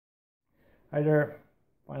Hi there,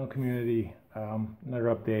 Final Community.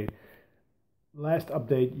 Another update. Last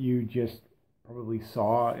update you just probably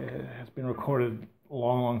saw, it has been recorded a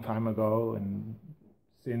long time ago, and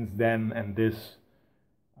since then and this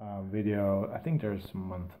video, I think there's a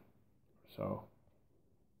month or so.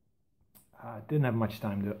 I didn't have much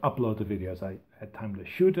time to upload the videos. I had time to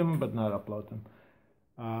shoot them, but not upload them.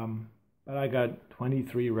 But I got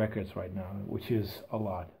 23 records right now, which is a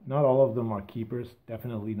lot. Not all of them are keepers,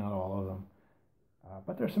 definitely not all of them.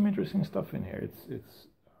 But there's some interesting stuff in here. It's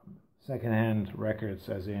secondhand records,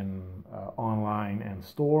 as in online and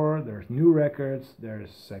store. There's new records. There's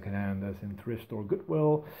secondhand, as in thrift store,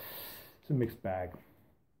 Goodwill. It's a mixed bag.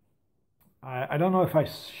 I don't know if I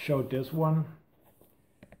showed this one,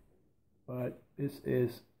 but this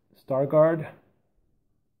is Stargard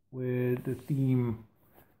with the theme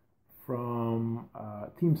song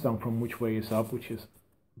from Which Way Is Up, which is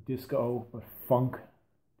disco but funk,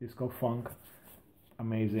 disco funk.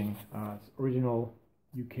 Amazing. It's original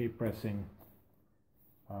UK pressing,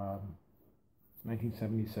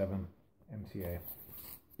 1977 MCA.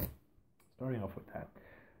 Starting off with that.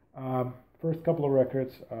 First couple of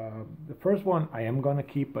records. The first one I am gonna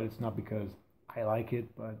keep, but it's not because I like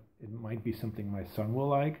it, but it might be something my son will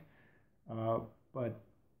like. But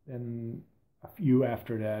then a few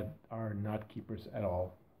after that are not keepers at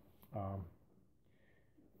all.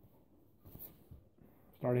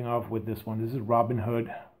 Starting off with this one. This is Robin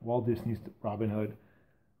Hood, Walt Disney's Robin Hood,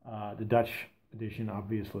 the Dutch edition,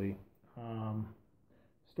 obviously.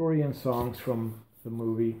 Story and songs from the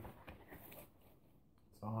movie.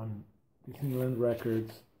 It's on Disneyland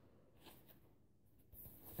Records.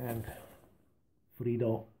 And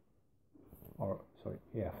Frido,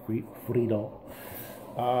 Frido.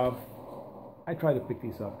 I try to pick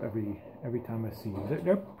these up every time I see them.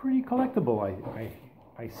 They're pretty collectible.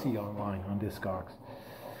 I see online on Discogs.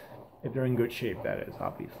 If they're in good shape, that is,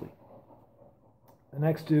 obviously. The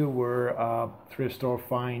next two were thrift store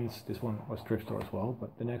finds. This one was thrift store as well,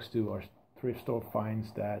 but the next two are thrift store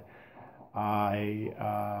finds that I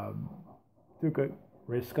took a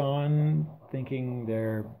risk on, thinking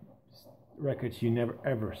they're records you never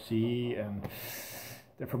ever see, and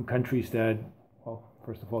they're from countries that, well,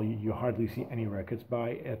 first of all, you hardly see any records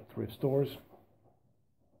by at thrift stores.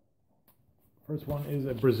 First one is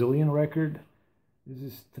a Brazilian record. This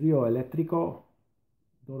is Trio Elétrico,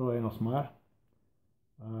 Doro e Nos Mar,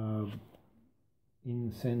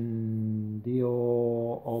 Incendio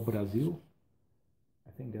ao Brasil.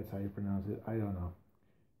 I think that's how you pronounce it. I don't know.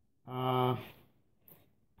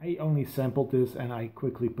 I only sampled this and I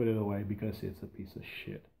quickly put it away because it's a piece of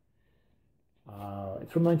shit.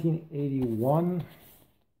 It's from 1981.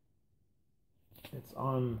 It's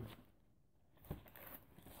on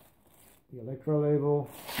the Electro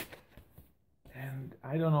label, and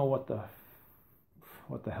I don't know what the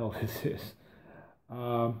hell this is.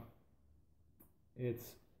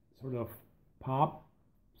 It's sort of pop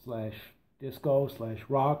slash disco slash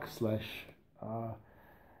rock slash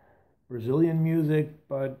Brazilian music,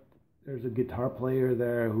 but there's a guitar player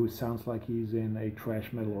there who sounds like he's in a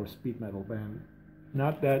thrash metal or speed metal band.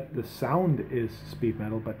 Not that the sound is speed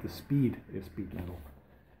metal, but the speed is speed metal.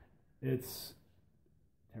 It's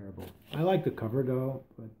terrible. I like the cover though,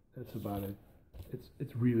 but that's about it.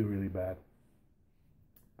 It's really bad.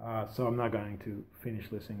 So I'm not going to finish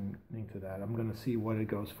listening to that. I'm going to see what it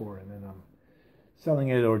goes for, and then I'm selling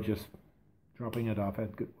it or just dropping it off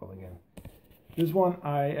at Goodwill again. This one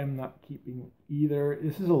I am not keeping either.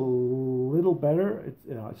 This is a little better.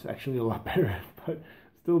 It's actually a lot better, but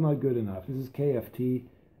still not good enough. This is KFT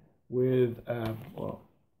with, well,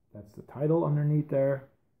 that's the title underneath there,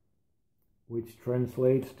 which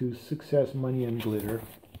translates to Success, Money, and Glitter.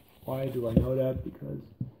 Why do I know that? Because,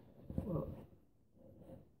 well,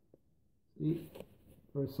 the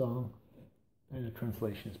first song and the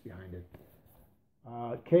translation is behind it.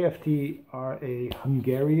 KFT are a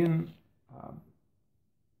Hungarian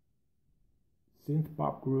synth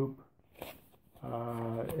pop group.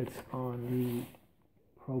 It's on the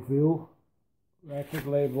Proville record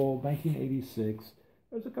label, 1986.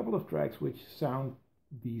 There's a couple of tracks which sound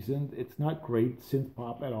decent. It's not great synth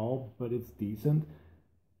pop at all, but it's decent.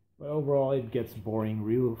 But overall, it gets boring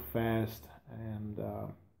real fast, and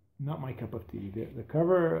not my cup of tea. The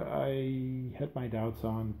cover I had my doubts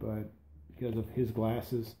on, but because of his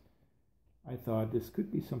glasses, I thought this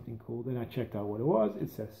could be something cool. Then I checked out what it was.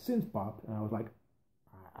 It says synth pop, and I was like,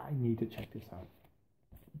 I need to check this out.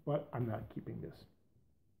 But I'm not keeping this.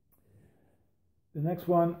 The next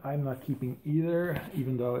one I'm not keeping either,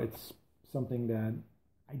 even though it's something that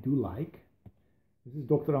I do like. This is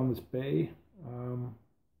Dr. Anders P.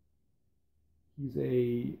 He's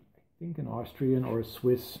a, I think an Austrian or a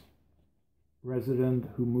Swiss resident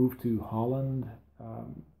who moved to Holland, I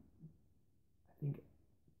think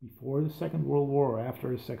before the Second World War or after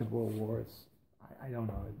the Second World War. I don't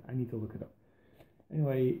know. I need to look it up.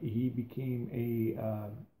 Anyway, he became a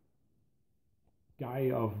guy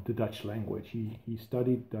of the Dutch language. He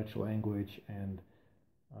studied Dutch language, and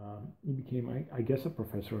he became, I guess, a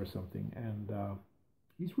professor or something. And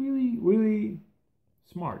he's really, really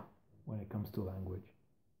smart when it comes to language.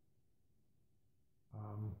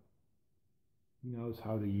 He knows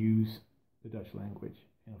how to use the Dutch language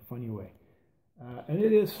in a funny way. And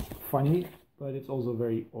it is funny, but it's also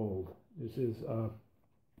very old. This is a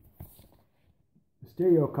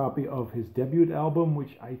stereo copy of his debut album,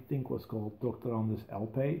 which I think was called Dr. Anders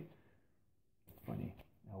LP. Funny,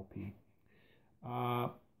 LP.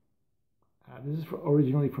 This is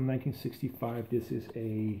originally from 1965. This is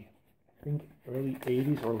I think, early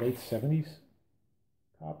 80s or late 70s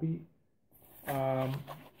copy.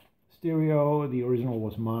 Stereo, the original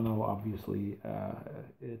was mono, obviously.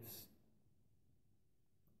 It's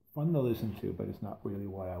fun to listen to, but it's not really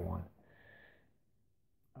what I want.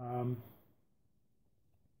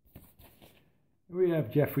 We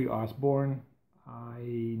have Jeffrey Osborne. I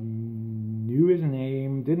knew his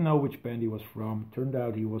name, didn't know which band he was from. Turned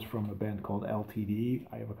out he was from a band called LTD.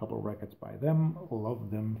 I have a couple of records by them, love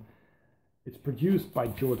them. It's produced by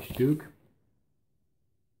George Duke.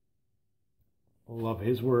 Love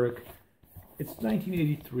his work. It's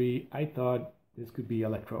 1983. I thought this could be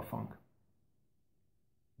electro-funk.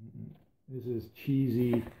 This is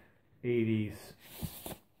cheesy 80s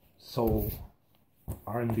soul,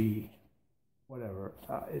 R&B, whatever.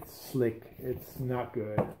 It's slick. It's not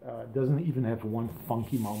good. Doesn't even have one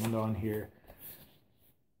funky moment on here.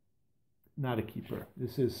 Not a keeper.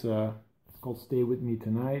 This is it's called Stay With Me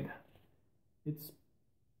Tonight. It's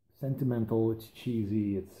sentimental. It's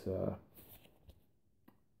cheesy. It's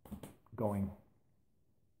going.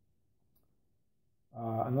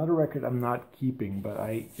 Another record I'm not keeping, but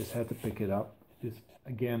I just had to pick it up. This,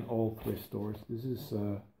 again, all thrift stores. This is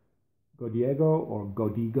Godiego or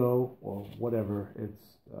Godigo or whatever.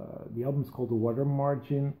 It's the album's called The Water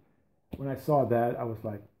Margin. When I saw that, I was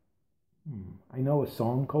like, I know a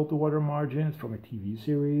song called The Water Margin. It's from a TV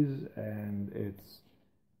series, and it's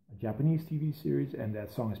a Japanese TV series, and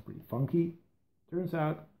that song is pretty funky. Turns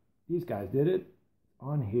out these guys did it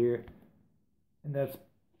on here, and that's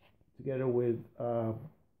together with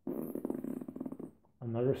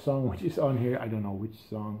another song which is on here. I don't know which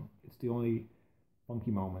song. It's the only funky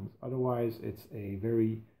moments. Otherwise, it's a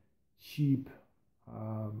very cheap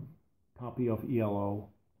copy of ELO.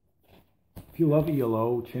 If you love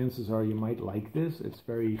ELO, chances are you might like this. It's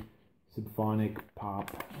very symphonic pop.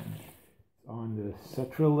 It's on the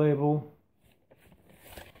Cetra label.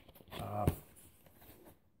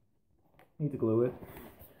 Need to glue it.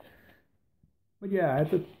 But yeah, I had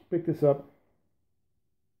to pick this up.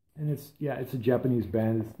 And it's a Japanese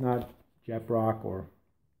band. It's not Jap rock or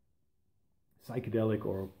psychedelic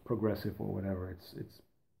or progressive or whatever. It's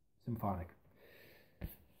symphonic.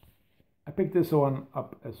 I picked this one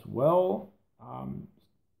up as well.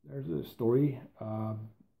 There's a story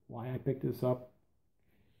why I picked this up.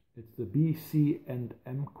 It's the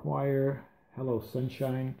B.C.&M Choir, Hello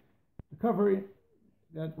Sunshine. The cover,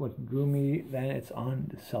 that's what drew me. Then it's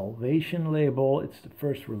on the Salvation label. It's the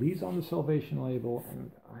first release on the Salvation label,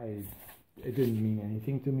 and it didn't mean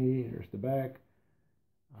anything to me. Here's the back.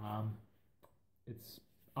 It's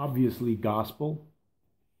obviously gospel,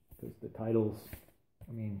 because the titles,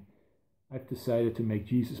 I mean, I've decided to make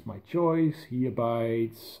Jesus my choice. He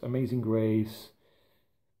abides, Amazing Grace.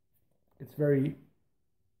 It's very,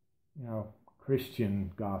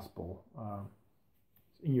 Christian gospel.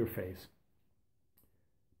 It's in your face.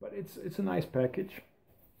 But it's a nice package.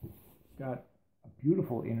 It's got a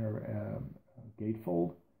beautiful inner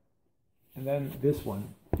gatefold. And then this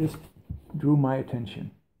one, this drew my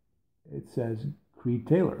attention. It says Creed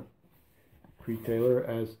Taylor. Creed Taylor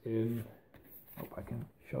as in, hope I can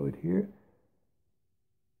show it here.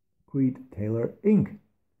 Creed Taylor Inc.,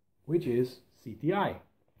 which is CTI.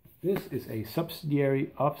 This is a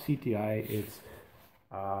subsidiary of CTI. It's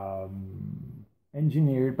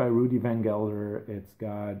engineered by Rudy Van Gelder. It's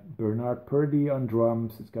got Bernard Purdy on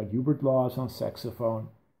drums. It's got Hubert Laws on saxophone.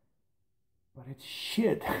 But it's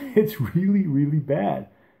shit. It's really, really bad.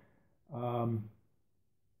 I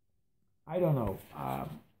don't know. I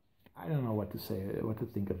don't know what to say, what to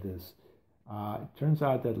think of this. It turns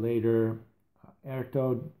out that later,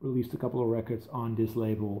 Airtoad released a couple of records on this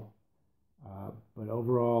label, but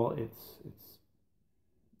overall, it's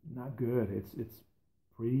not good. It's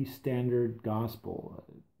pretty standard gospel.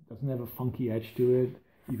 It doesn't have a funky edge to it.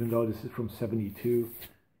 even though this is from '72.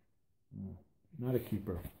 Not a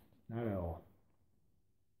keeper, not at all.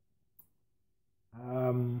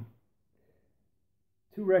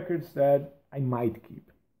 Two records that I might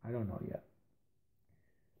keep. I don't know yet.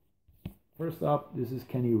 First up, this is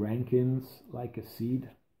Kenny Rankin's Like a Seed,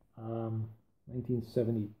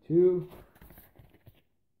 1972.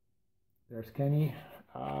 There's Kenny.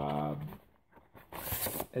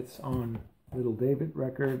 It's on Little David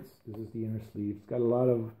Records. This is the inner sleeve. It's got a lot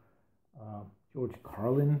of George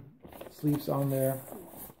Carlin sleeves on there.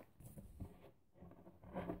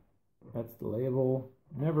 That's the label.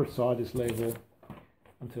 Never saw this label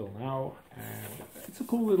until now, and it's a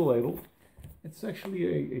cool little label. It's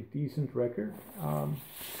actually a decent record.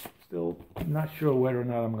 Still not sure whether or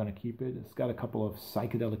not I'm going to keep it. It's got a couple of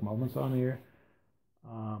psychedelic moments on here.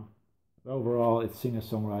 Overall, it's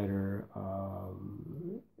singer-songwriter.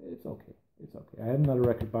 It's okay. It's okay. I had another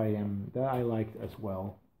record by him that I liked as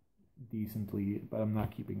well, decently, but I'm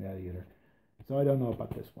not keeping that either. So I don't know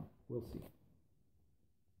about this one. We'll see.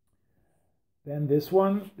 Then this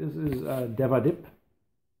one. This is Devadip.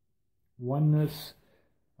 Oneness,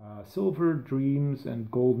 Silver Dreams,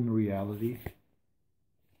 and Golden Reality.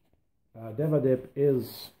 Devadip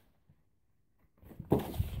is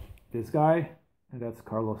this guy, and that's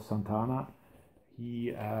Carlos Santana.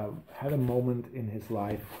 He had a moment in his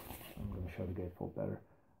life, I'm going to show the gatefold better,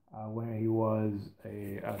 where he was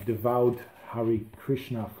a devout Hare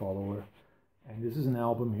Krishna follower, and this is an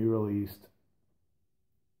album he released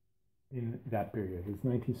in that period. It's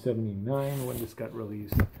 1979 when this got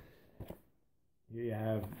released. Here you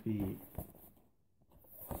have the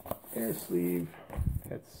air sleeve.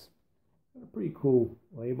 It's got a pretty cool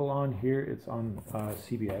label on here. It's on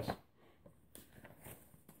CBS.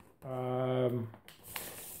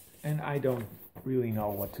 And I don't really know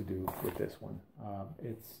what to do with this one.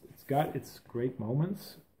 It's got its great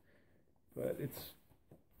moments, but it's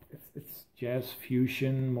jazz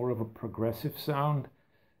fusion, more of a progressive sound.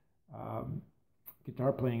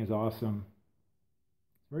 Guitar playing is awesome.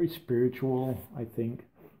 Very spiritual, I think,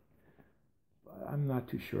 but I'm not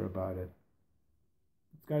too sure about it.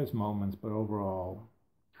 It's got its moments, but overall,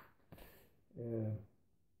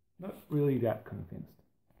 not really that convinced.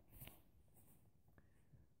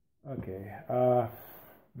 Okay,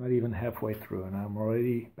 not even halfway through, and I'm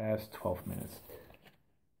already past 12 minutes.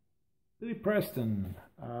 Billy Preston,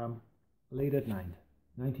 Late at Night,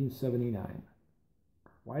 1979.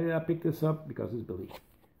 Why did I pick this up? Because it's Billy.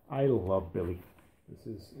 I love Billy. This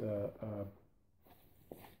is a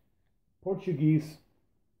Portuguese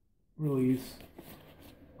release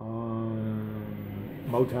on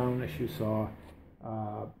Motown, as you saw.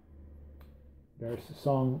 There's a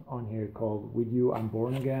song on here called With You I'm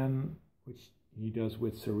Born Again, which he does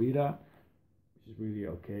with Sarita, which is really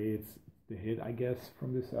okay. It's the hit, I guess,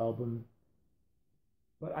 from this album.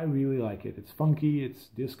 But I really like it. It's funky, it's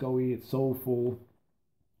disco-y, it's soulful.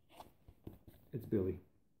 It's Billy.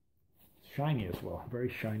 Shiny as well, very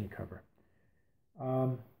shiny cover.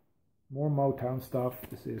 More Motown stuff.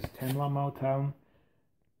 This is Tamla Motown.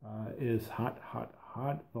 Is Hot, Hot,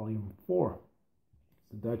 Hot, Volume 4.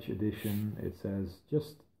 It's the Dutch edition. It says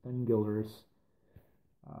just 10 guilders.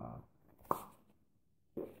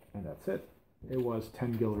 And that's it. It was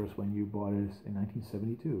 10 guilders when you bought it in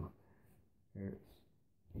 1972. Here's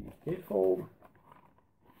the gatefold.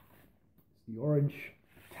 It's the orange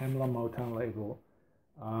Tamla Motown label.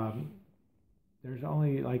 There's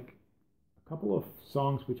only like a couple of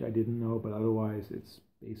songs which I didn't know, but otherwise it's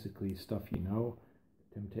basically stuff you know.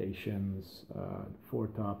 Temptations, Four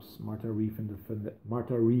Tops, Martha Reeves and the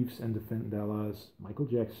Vandellas, Michael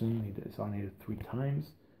Jackson, he is on here 3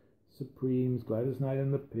 times, Supremes, Gladys Knight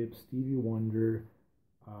and the Pips, Stevie Wonder,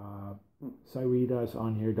 Sarita is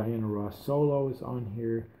on here, Diana Ross solo is on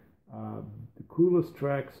here. The coolest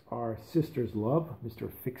tracks are Sister's Love, Mr.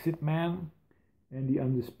 Fix-It Man, and The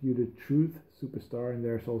Undisputed Truth, Superstar, and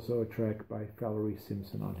there's also a track by Valerie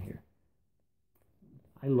Simpson on here.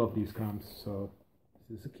 I love these comps, so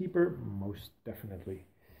this is a keeper, most definitely.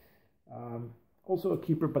 Also a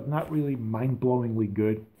keeper, but not really mind-blowingly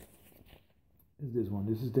good, is this one.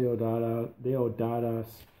 This is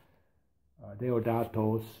Deodatos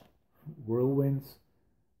Whirlwinds,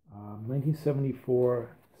 1974.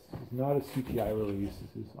 This is not a CPI release.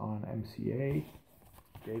 This is on MCA.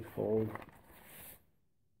 Gatefold.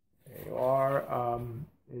 There you are.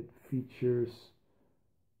 It features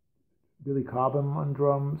Billy Cobham on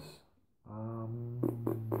drums,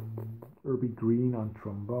 Irby Green on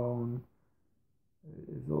trombone.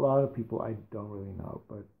 There's a lot of people I don't really know,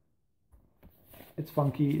 but it's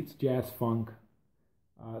funky. It's jazz funk.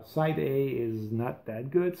 Side A is not that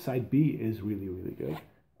good. Side B is really, really good.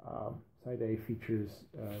 Side A features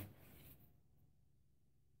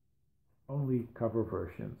only cover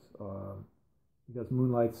versions. He does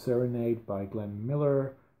Moonlight Serenade by Glenn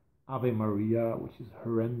Miller, Ave Maria, which is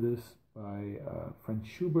horrendous, by Franz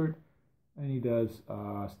Schubert, and he does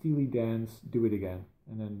Steely Dan's Do It Again.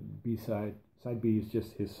 And then side B is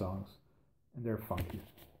just his songs, and they're funky.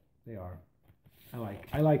 They are.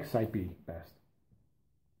 I like side B best.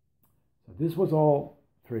 So this was all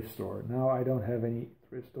thrift store. Now I don't have any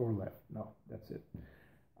thrift store left. No, that's it.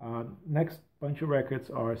 Next bunch of records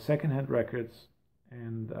are secondhand records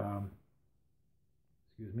and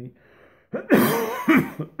excuse me,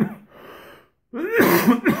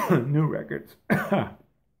 new records.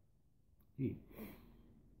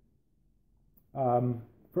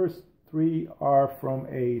 First three are from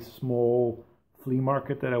a small flea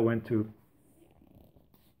market that I went to.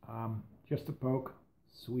 Just a Poke,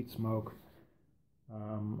 Sweet Smoke.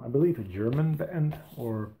 I believe a German band,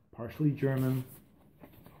 or partially German.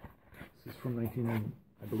 This is from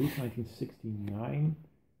 1969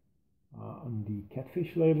 on the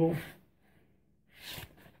Catfish label.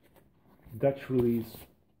 Dutch release,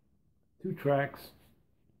 2 tracks,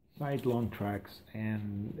 side long tracks,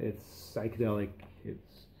 and it's psychedelic. I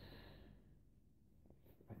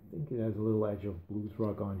think it has a little edge of blues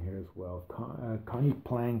rock on here as well. Connie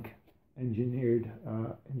Plank engineered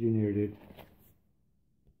it.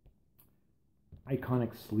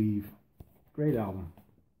 Iconic sleeve, great album.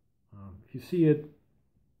 If you see it,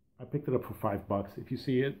 I picked it up for $5. If you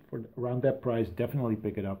see it for around that price, definitely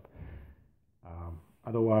pick it up.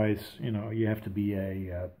 Otherwise, you have to be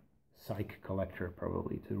a psych collector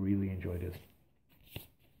probably to really enjoy this.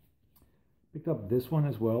 Picked up this one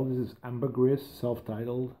as well. This is Ambergris,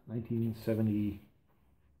 self-titled, 1970.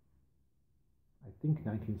 I think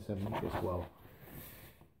 1970 as well.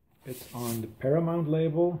 It's on the Paramount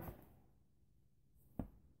label.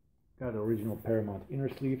 Got original Paramount inner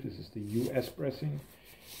sleeve. This is the US pressing.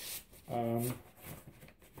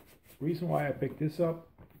 Reason why I picked this up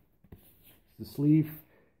is the sleeve.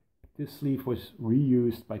 This sleeve was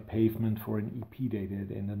reused by Pavement for an EP they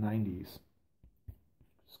did in the 90s.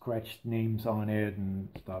 Scratched names on it and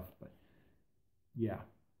stuff, but yeah,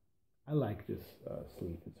 I like this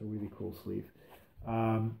sleeve. It's a really cool sleeve.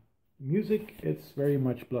 Music, it's very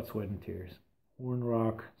much Blood, Sweat and Tears. Horn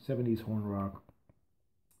rock, 70s horn rock.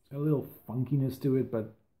 A little funkiness to it,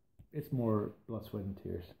 but it's more Blood, Sweat and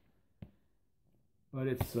Tears. But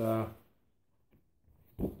it's,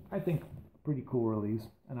 I think, a pretty cool release,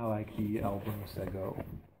 and I like the albums that go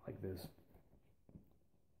like this.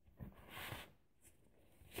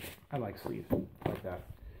 I like sleeves like that.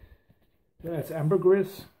 That's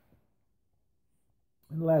Ambergris.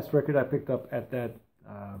 And the last record I picked up at that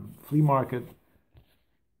flea market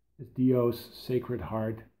is Dio's Sacred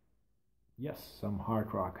Heart. Yes, some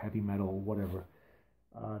hard rock, heavy metal, whatever.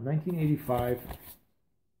 1985.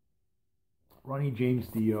 Ronnie James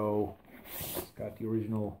Dio. It's got the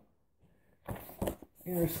original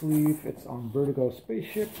inner sleeve. It's on Vertigo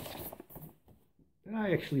Spaceship. And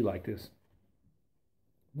I actually like this.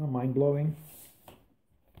 Not mind-blowing,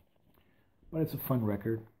 but it's a fun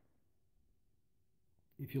record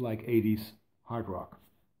if you like 80s hard rock.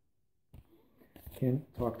 Can't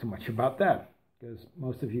talk too much about that because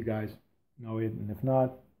most of you guys know it, and if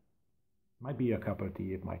not, might be a cup of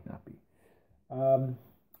tea, it might not be. The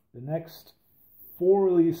next 4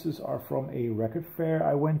 releases are from a record fair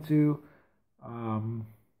I went to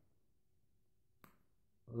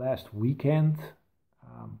last weekend.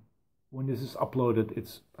 When this is uploaded,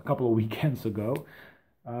 it's a couple of weekends ago.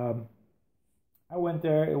 I went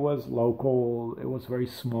there, it was local, it was very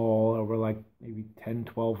small, there were like maybe 10,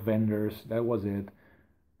 12 vendors, that was it.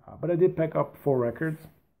 But I did pick up 4 records,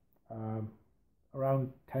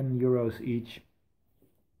 around 10 euros each.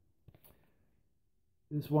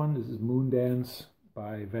 This is Moondance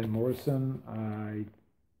by Van Morrison. I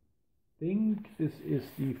think this is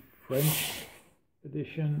the French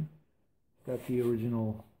edition, got the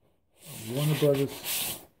original Warner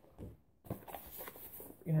Brothers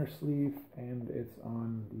inner sleeve, and it's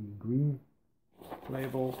on the green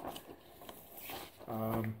label.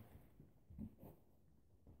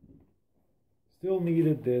 Still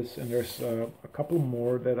needed this, and there's a couple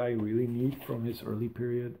more that I really need from his early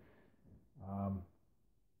period.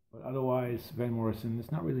 But otherwise, Van Morrison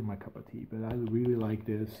is not really my cup of tea, but I really like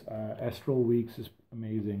this. Astral Weeks is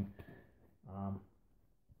amazing.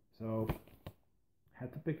 So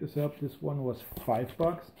had to pick this up. This one was $5,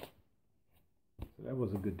 so that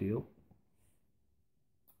was a good deal.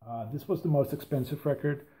 This was the most expensive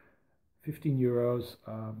record, 15 euros.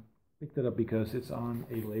 Picked it up because it's on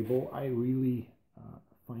a label I really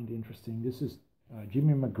find interesting. This is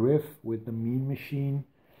Jimmy McGriff with the Mean Machine.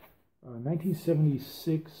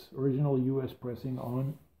 1976 original US pressing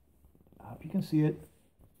on, I hope you can see it,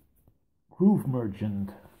 Groove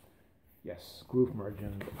Merchant. Yes, Groove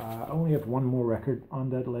Merchant. I only have one more record on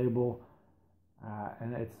that label,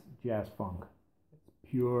 and it's jazz funk. It's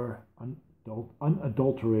pure,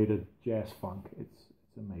 unadulterated jazz funk. It's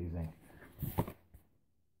amazing.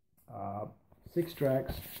 6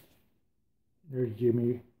 tracks. There's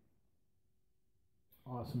Jimmy.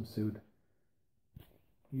 Awesome suit.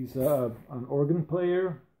 He's an organ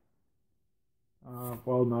player.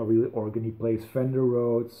 Well, not really organ. He plays Fender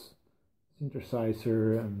Rhodes,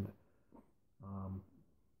 synthesizer, and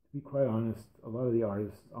to be quite honest, a lot of the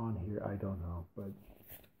artists on here I don't know. But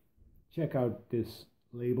check out this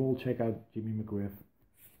label. Check out Jimmy McGriff.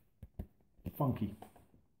 Funky.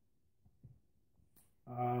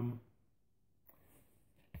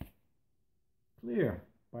 Clear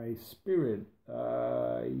by Spirit.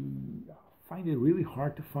 I find it really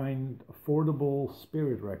hard to find affordable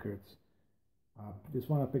Spirit records. This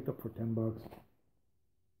one I picked up for $10,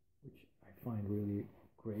 which I find really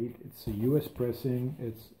great. It's a US pressing.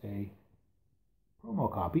 It's a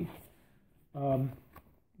promo copy, not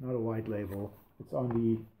a white label. It's on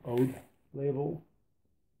the Ode label,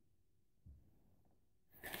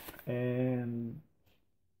 and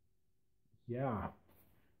yeah,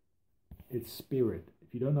 it's Spirit.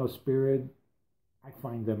 If you don't know Spirit, I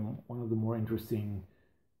find them one of the more interesting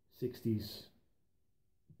 60s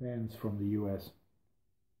bands from the US.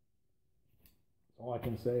 That's all I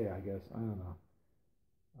can say, I guess. I don't know.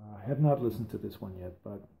 I have not listened to this one yet,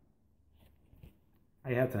 but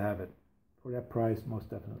I had to have it. For that price, most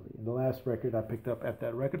definitely. And the last record I picked up at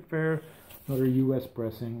that record fair, another US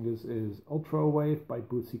pressing. This is Ultra Wave by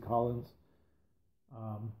Bootsy Collins.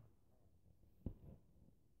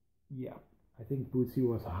 Yeah, I think Bootsy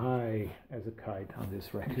was high as a kite on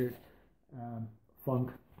this record.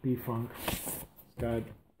 Funk, B-Funk. It's got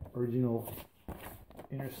original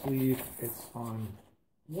inner sleeve. It's on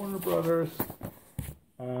Warner Brothers.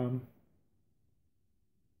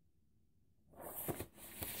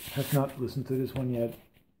 Have not listened to this one yet,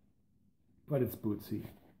 but it's Bootsy.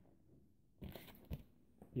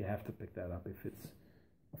 You have to pick that up if it's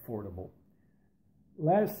affordable.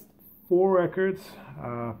 Last 4 records.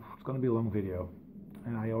 It's going to be a long video,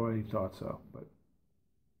 and I already thought so, but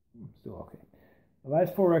still okay. The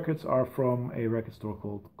last 4 records are from a record store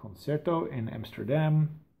called Concerto in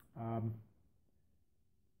Amsterdam.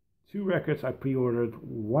 2 records I pre-ordered.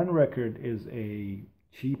 1 record is a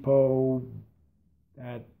cheapo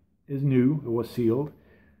that is new. It was sealed,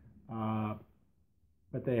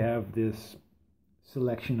 but they have this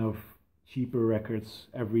selection of cheaper records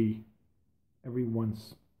every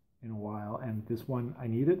once in a while, and this one I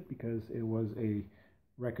needed because it was a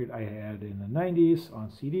record I had in the 90s on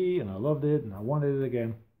CD, and I loved it, and I wanted it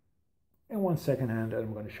again. And one secondhand, and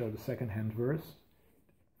I'm going to show the secondhand verse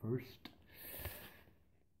first.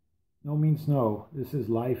 No Means No. This is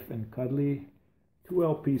Life and Cuddly, 2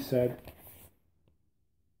 LP set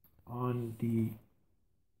on the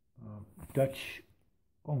Dutch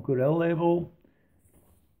Concurrel label,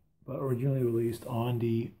 but originally released on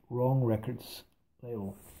the Wrong Records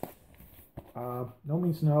label. No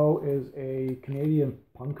Means No is a Canadian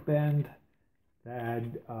punk band that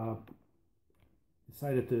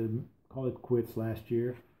decided to call it quits last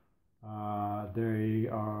year. They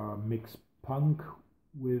are mixed punk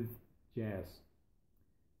with jazz,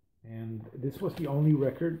 and this was the only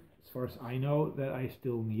record, as far as I know, that I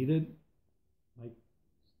still needed, like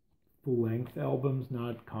full-length albums,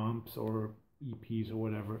 not comps or EPs or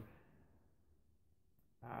whatever.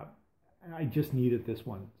 And I just needed this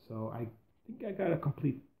one, so I think I got a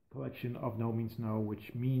complete collection of No Means No,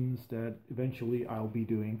 which means that eventually I'll be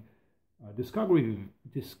doing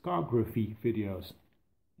discography videos,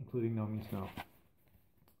 including No Means No.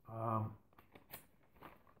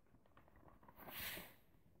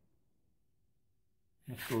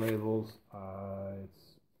 Next to labels,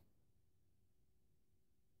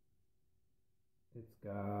 it's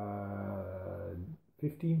got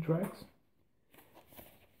 15 tracks,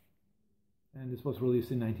 and this was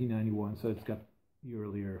released in 1991, so it's got the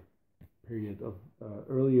earlier period of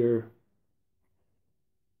earlier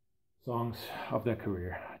songs of their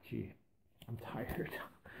career. Gee, I'm tired.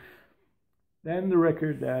 Then the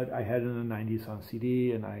record that I had in the 90s on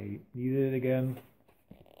CD, and I needed it again.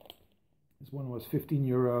 This one was 15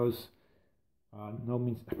 euros. No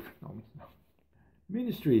Means No.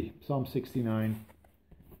 Ministry, Psalm 69.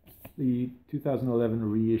 The 2011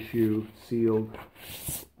 reissue, sealed.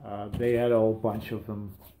 They had a whole bunch of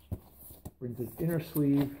them. Printed inner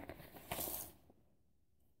sleeve.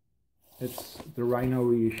 It's the Rhino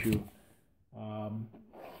reissue.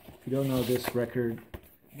 If you don't know this record,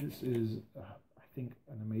 this is, I think,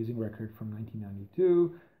 an amazing record from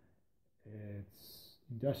 1992. It's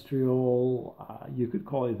industrial. You could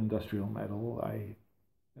call it industrial metal.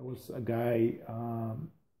 There was a guy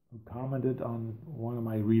who commented on one of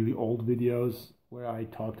my really old videos where I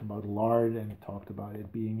talked about lard and talked about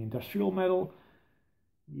it being industrial metal.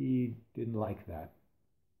 He didn't like that.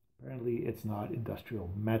 Apparently it's not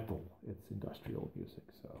industrial metal, it's industrial music.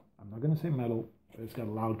 So I'm not going to say metal, but it's got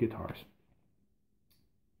loud guitars.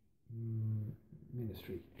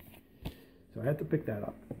 Ministry. So I had to pick that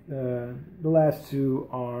up. The last two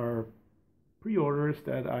are pre-orders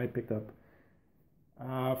that I picked up.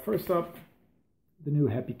 First up, the new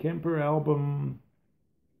Happy Camper album.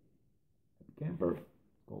 Happy Camper,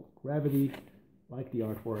 called Gravity. Like the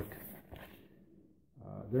artwork.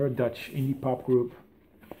 They're a Dutch indie pop group.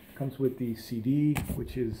 Comes with the CD,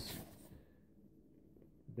 which is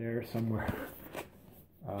there somewhere.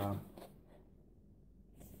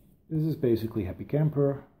 This is basically Happy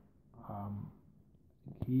Camper.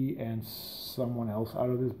 He and someone else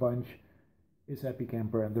out of this bunch is Happy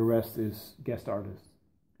Camper, and the rest is guest artists.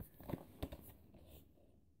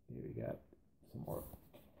 Here we got some more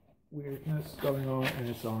weirdness going on, and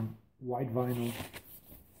it's on white vinyl.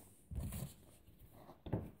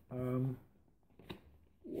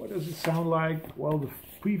 What does it sound like? Well, the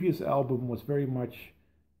previous album was very much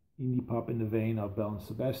indie pop in the vein of Belle and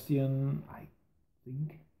Sebastian. I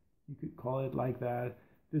think you could call it like that.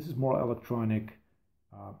 This is more electronic,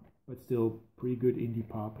 but still pretty good indie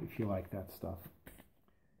pop if you like that stuff.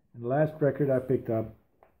 And the last record I picked up,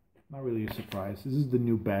 not really a surprise. This is the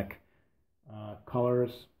new Beck.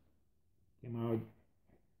 Colors came out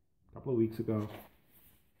a couple of weeks ago.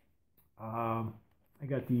 I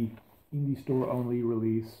got the indie store only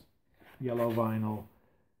release, yellow vinyl.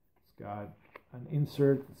 It's got an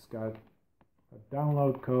insert, it's got a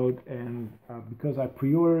download code, and because I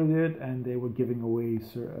pre-ordered it and they were giving away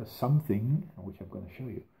something, which I'm going to show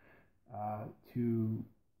you, to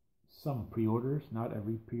some pre-orders, not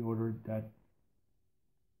every pre-order that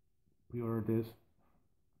pre-ordered this.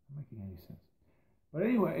 Not making any sense. But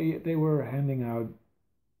anyway, they were handing out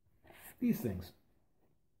these things,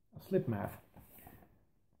 a slip mat.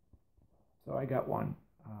 So I got one.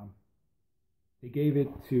 They gave it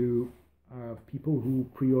to people who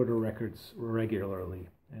pre-order records regularly,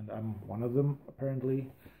 and I'm one of them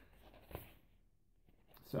apparently.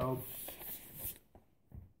 So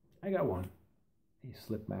I got one, a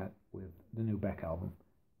slip mat with the new Beck album.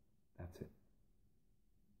 That's it.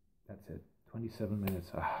 That's it. 27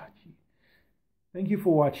 minutes. Gee. Thank you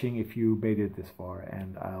for watching if you made it this far,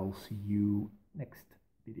 and I'll see you next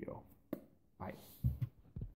video. Bye.